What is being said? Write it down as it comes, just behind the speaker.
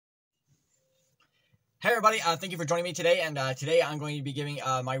Hey everybody, thank you for joining me today, and today I'm going to be giving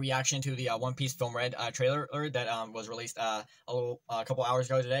my reaction to the One Piece Film Red trailer that was released a couple hours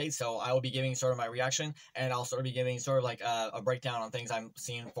ago today. So I will be giving sort of my reaction, and I'll sort of be giving sort of like a breakdown on things I'm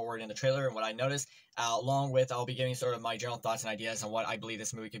seeing forward in the trailer and what I noticed, along with I'll be giving sort of my general thoughts and ideas on what I believe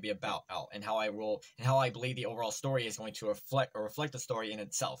this movie could be about, and how I believe the overall story is going to reflect the story in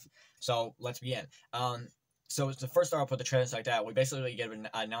itself. So let's begin. So to first start off with the trailers like that, we basically get an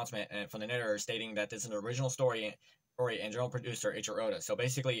announcement from the narrator stating that this is an original story and general producer Eiichiro Oda. So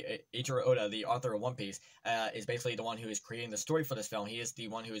basically, Eiichiro Oda, the author of One Piece, is basically the one who is creating the story for this film. He is the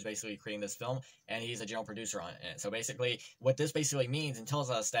one who is basically creating this film, and he's a general producer on it. So basically, what this basically means and tells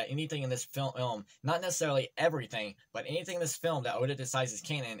us that anything in this film, not necessarily everything, but anything in this film that Oda decides is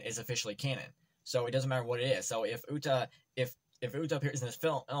canon is officially canon. So it doesn't matter what it is. So if Uta appears in this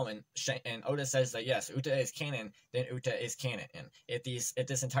film and Oda says that yes, Uta is canon, then Uta is canon. And if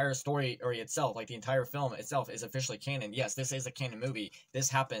this entire story itself, like the entire film itself, is officially canon, yes, this is a canon movie. This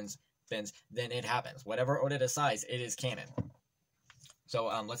happens, then it happens. Whatever Oda decides, it is canon. So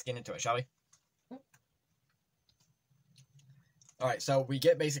let's get into it, shall we? All right, so we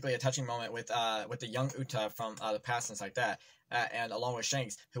get basically a touching moment with the young Uta from the past and like that, and along with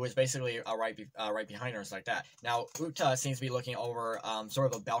Shanks, who is basically right behind her and like that. Now Uta seems to be looking over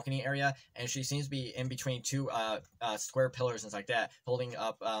sort of a balcony area, and she seems to be in between two square pillars and like that, holding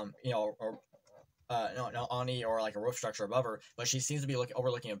up no awning or like a roof structure above her, but she seems to be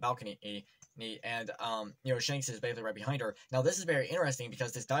overlooking a balcony. And Shanks is basically right behind her. Now this is very interesting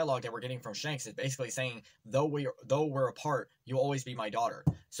because this dialogue that we're getting from Shanks is basically saying, though we're apart, you'll always be my daughter.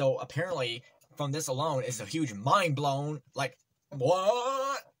 So apparently from this alone is a huge mind blown, like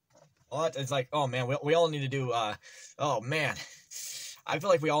what it's like, oh man, we all need to do oh man, I feel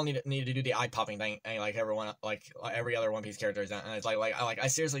like we all need to do the eye popping thing, like everyone, like every other One Piece character is, and it's like I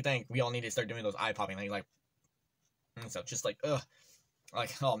seriously think we all need to start doing those eye popping things, like, and so just like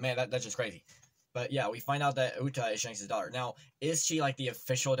like, oh man, that's just crazy. But yeah, we find out that Uta is Shanks' daughter. Now, is she like the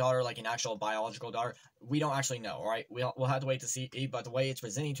official daughter, like an actual biological daughter? We don't actually know, all right? We'll have to wait to see, but the way it's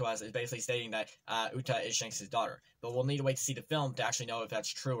presenting to us is basically stating that Uta is Shanks' daughter. But we'll need to wait to see the film to actually know if that's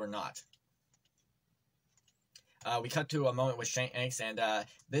true or not. We cut to a moment with Shanks, and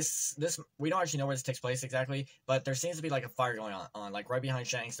this we don't actually know where this takes place exactly, but there seems to be like a fire going on. Like right behind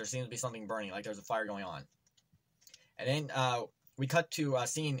Shanks, there seems to be something burning, like there's a fire going on. And then we cut to a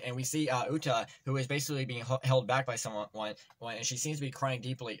scene, and we see Uta, who is basically being held back by someone, and she seems to be crying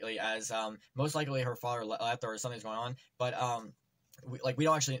deeply, as most likely her father left her or something's going on. But we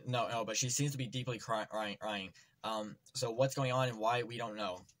don't actually know, but she seems to be deeply crying. So what's going on and why, we don't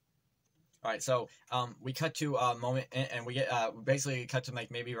know. All right, so we cut to a moment, and we get basically cut to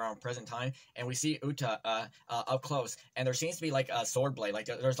like maybe around present time, and we see Uta up close, and there seems to be like a sword blade, like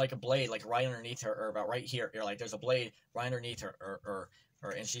there's like a blade like right underneath her, or about right here, like there's a blade right underneath her,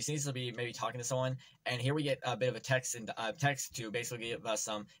 and she seems to be maybe talking to someone. And here we get a bit of a text to basically give us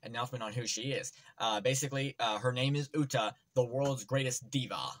some announcement on who she is. Basically, her name is Uta, the world's greatest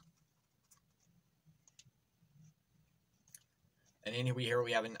diva. And then we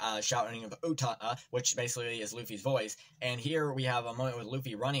have a shouting of Uta, which basically is Luffy's voice. And here we have a moment with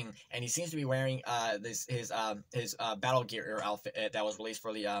Luffy running, and he seems to be wearing his battle gear outfit that was released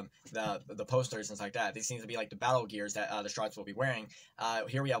for the posters and stuff like that. These seems to be like the battle gears that the Stripes will be wearing.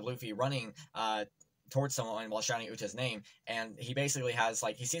 Here we have Luffy running towards someone while shouting Uta's name, and he basically has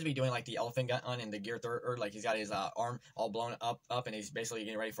he seems to be doing like the elephant gun in the gear third, like he's got his arm all blown up, and he's basically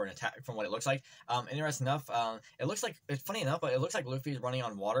getting ready for an attack from what it looks like. Interesting enough, it looks like, it's funny enough, but it looks like Luffy's running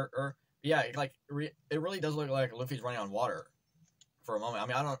on water, yeah, it really does look like Luffy's running on water for a moment. I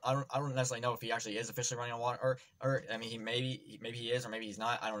mean, I don't necessarily know if he actually is officially running on water, or I mean, maybe he is, or maybe he's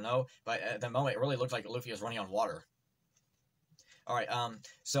not, I don't know, but at the moment it really looks like Luffy is running on water. All right,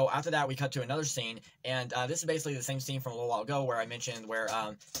 so after that, we cut to another scene, and this is basically the same scene from a little while ago where I mentioned where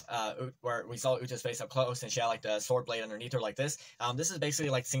we saw Uta's face up close, and she had like the sword blade underneath her like this. This is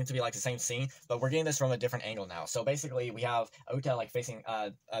basically seems to be like the same scene, but we're getting this from a different angle now. So basically, we have Uta facing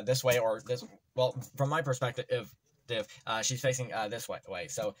this way, or this. Well, from my perspective, she's facing this way.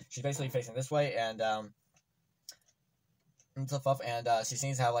 So she's basically facing this way, and she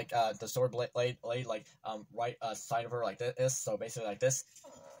seems to have the sword blade right side of her like this, so basically like this.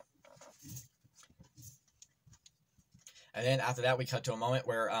 And then after that, we cut to a moment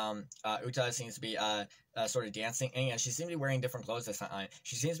where Uta seems to be sort of dancing, and she seems to be wearing different clothes this time.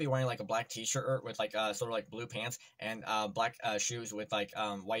 She seems to be wearing like a black t-shirt with sort of like blue pants, and black shoes with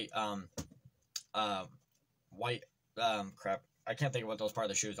white crap, I can't think of what those part of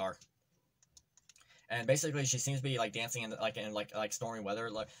the shoes are. and basically she seems to be like dancing in like stormy weather,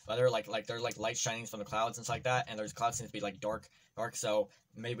 like there's like light shining from the clouds and stuff like that, and there's clouds seems to be like dark, so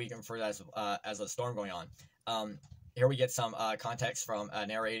maybe we can refer to that as a storm going on. Here we get some context from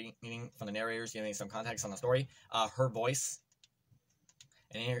narrating from the narrators, giving some context on the story. Her voice.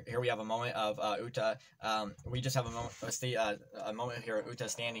 And here we have a moment of Uta. We just have a moment. Let's see a moment here of Uta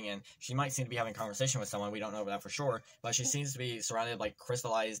standing, and she might seem to be having a conversation with someone. We don't know that for sure, but she seems to be surrounded by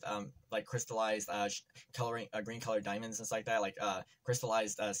crystallized, coloring, green colored diamonds and stuff like that, like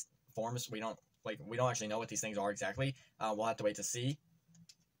crystallized forms. We don't actually know what these things are exactly. We'll have to wait to see.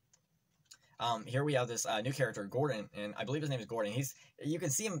 Here we have this new character, Gordon, and I believe his name is Gordon. You can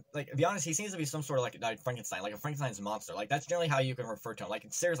see him, like, to be honest, he seems to be some sort of like Frankenstein, like a Frankenstein's monster. Like, that's generally how you can refer to him. Like,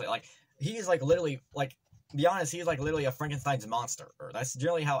 seriously, like, he is like literally, like, to be honest, he's like literally a Frankenstein's monster. Or that's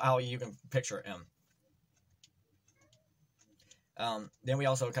generally how you can picture him. Then we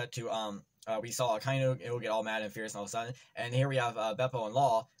also cut to, we saw Akainu, it will get all mad and fierce all of a sudden. And here we have Beppo and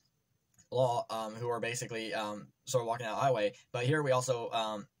Law, who are basically sort of walking out the highway. But here we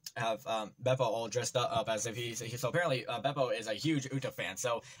also have Beppo all dressed up as if he's so apparently Beppo is a huge Uta fan,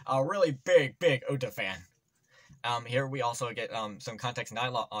 so a really big Uta fan. Here we also get some context in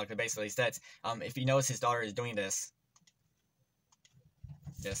dialogue that basically states if he knows his daughter is doing this.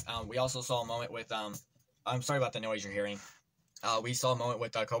 Yes. We also saw a moment with I'm sorry about the noise you're hearing. We saw a moment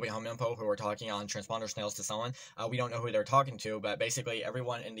with Kobe and Hamimpo, who were talking on transponder snails to someone. We don't know who they're talking to, but basically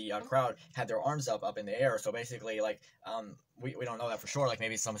everyone in the crowd had their arms up in the air. So basically, like, we don't know that for sure. Like,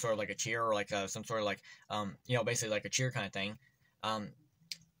 maybe some sort of like a cheer, or like some sort of like, basically like a cheer kind of thing.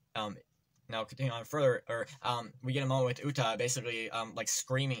 Now continuing on further, we get a moment with Uta basically like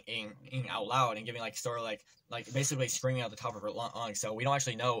screaming out loud and giving like sort of like basically screaming out the top of her lungs. So we don't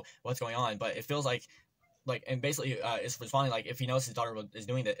actually know what's going on, but it feels like and basically it's responding like if he knows his daughter is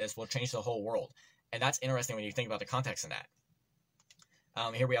doing this, will change the whole world. And that's interesting when you think about the context in that.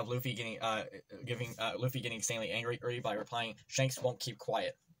 Here we have Luffy getting insanely angry by replying, "Shanks won't keep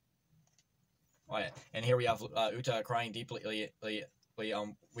quiet." And here we have Uta crying deeply. We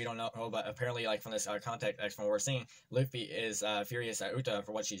don't know, but apparently, like, from this context from what we're seeing, Luffy is furious at Uta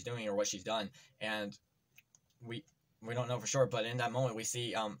for what she's doing or what she's done, and we don't know for sure, but in that moment we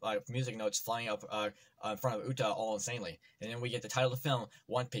see music notes flying up in front of Uta all insanely. And then we get the title of the film,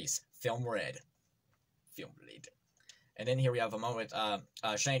 One Piece, Film Red. And then here we have a moment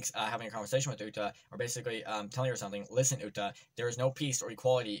with Shanks having a conversation with Uta, or basically telling her something. "Listen, Uta, there is no peace or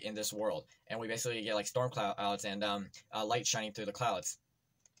equality in this world." And we basically get like storm clouds and light shining through the clouds.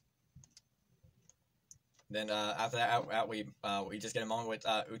 Then after that, we just get a moment with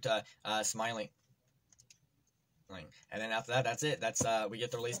Uta smiling. And then after that, that's it. That's we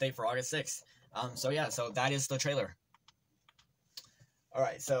get the release date for August 6th. So yeah, so that is the trailer. All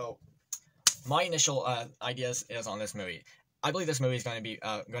right, so my initial ideas is on this movie. I believe this movie is going to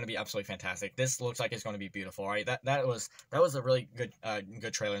be absolutely fantastic. This looks like it's going to be beautiful, right? That was a really good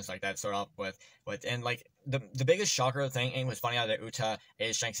trailer and stuff like that. Start off with and like the biggest shocker thing was finding out that Uta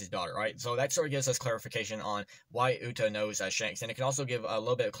is Shanks' daughter, right? So that sort of gives us clarification on why Uta knows Shanks, and it can also give a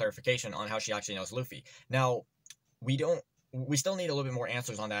little bit of clarification on how she actually knows Luffy. Now, we still need a little bit more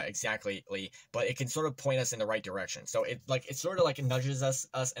answers on that exactly, but it can sort of point us in the right direction. So it sort of like nudges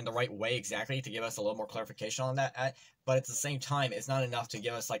us in the right way exactly to give us a little more clarification on that. But at the same time, it's not enough to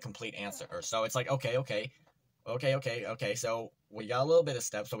give us like complete answer. So it's like okay. So we got a little bit of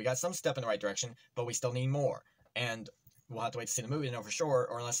steps. So we got some step in the right direction, but we still need more. And we'll have to wait to see the movie to know for sure,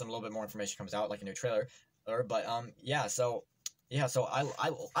 or unless some little bit more information comes out, like a new trailer. But yeah. So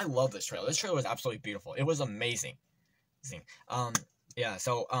I love this trailer. This trailer was absolutely beautiful. It was amazing. Yeah,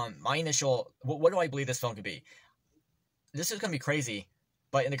 so my initial what do I believe this film could be? This is gonna be crazy,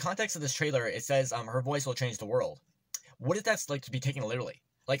 but in the context of this trailer, it says her voice will change the world. What if that's like to be taken literally?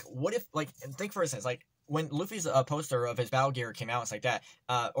 Like, what if, like, think for instance, like when Luffy's poster of his battle gear came out, it's like that.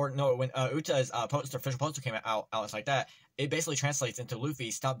 When Uta's official poster came out, it's like that. It basically translates into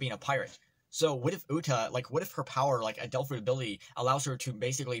Luffy stop being a pirate. So what if Uta, what if her power, like Adelphi ability, allows her to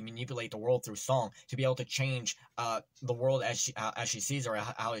basically manipulate the world through song to be able to change the world as she sees or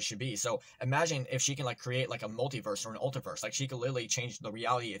how it should be. So imagine if she can create a multiverse or an ultiverse, she could literally change the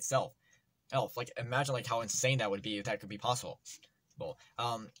reality itself. Imagine how insane that would be if that could be possible.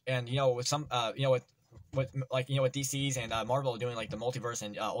 And with some with DC's and Marvel doing the multiverse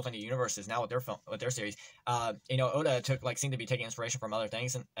and alternate universes now with their series, Oda seemed to be taking inspiration from other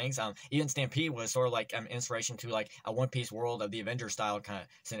things. Even Stampede was sort of inspiration to a One Piece world of the Avengers style kind of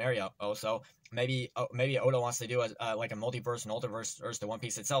scenario. So maybe Oda wants to do a like a multiverse and ultiverse versus the One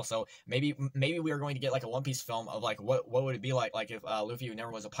Piece itself. So maybe we are going to get like a One Piece film of like what would it be like if Luffy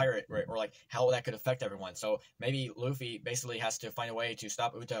never was a pirate, right? Or like how that could affect everyone. So maybe Luffy basically has to find a way to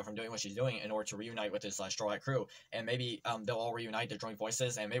stop Uta from doing what she's doing in order to reunite with his Straw Hat crew, and maybe they'll all reunite their joint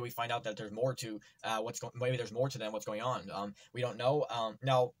voices, and maybe we find out that there's more to maybe there's more to them what's going on. We don't know.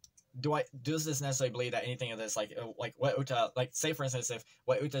 Now, does this necessarily believe that anything of this like what Uta, like say for instance, if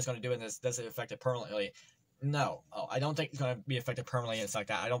what Uta is going to do in this, does it affect it permanently? No, I don't think it's going to be affected permanently. It's like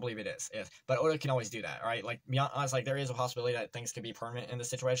that. I don't believe it is. But Oda can always do that, right? Like, be honest, like there is a possibility that things could be permanent in this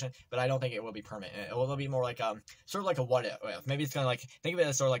situation, but I don't think it will be permanent. It will be more like sort of like a what if. Maybe it's kind of like, think of it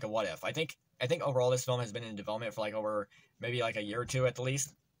as sort of like a what if. I think overall this film has been in development for like over maybe like a year or two at the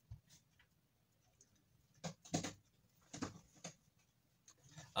least.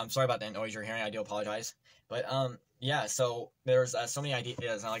 I'm sorry about that noise you're hearing. I do apologize. But yeah. So there's so many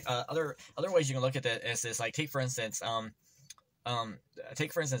ideas. Like other ways you can look at this is like take for instance some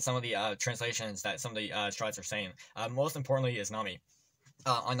of the translations that some of the strides are saying. Most importantly is Nami.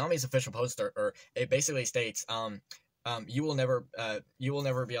 On Nami's official poster, or it basically states you will never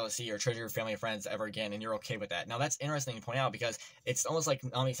be able to see or treasure your family and friends ever again, and you're okay with that. Now that's interesting to point out because it's almost like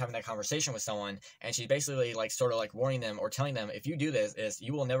Nami's having that conversation with someone, and she's basically like sort of like warning them or telling them, if you do this, is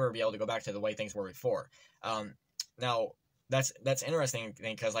you will never be able to go back to the way things were before. Now that's interesting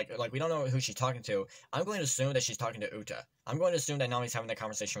because like we don't know who she's talking to. I'm going to assume that she's talking to Uta. I'm going to assume that Nami's having that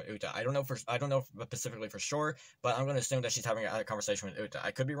conversation with Uta. I don't know specifically for sure, but I'm going to assume that she's having a conversation with Uta.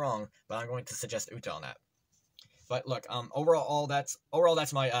 I could be wrong, but I'm going to suggest Uta on that. But look, overall that's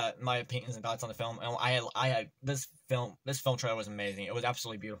my my opinions and thoughts on the film. I had this film trailer was amazing. It was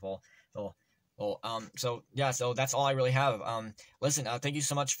absolutely beautiful. So yeah, so that's all I really have. Listen, thank you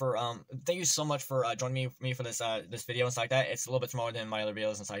so much for joining me for this this video and stuff like that. It's a little bit smaller than my other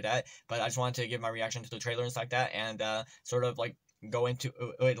videos and stuff like that, but I just wanted to give my reaction to the trailer and stuff like that, and sort of like go into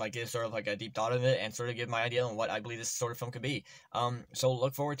it, like give sort of like a deep thought of it, and sort of give my idea on what I believe this sort of film could be. So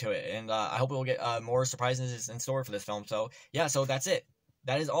look forward to it, and I hope we'll get more surprises in store for this film. So yeah, so that's it.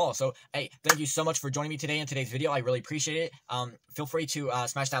 That is all. So, hey, thank you so much for joining me today in today's video. I really appreciate it. Feel free to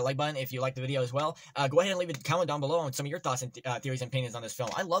smash that like button if you like the video as well. Go ahead and leave a comment down below on some of your thoughts and theories and opinions on this film.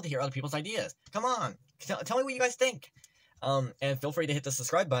 I love to hear other people's ideas. Come on. Tell me what you guys think. And feel free to hit the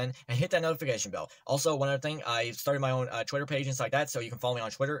subscribe button and hit that notification bell. Also, one other thing, I started my own Twitter page and stuff like that, so you can follow me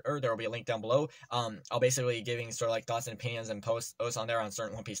on Twitter, or there will be a link down below. I'll basically giving sort of like thoughts and opinions and posts on there on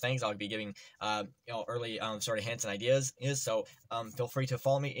certain One Piece things. I'll be giving early sort of hints and ideas. So feel free to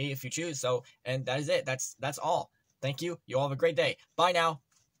follow me if you choose. So, and that is it. That's all. Thank you. You all have a great day. Bye now.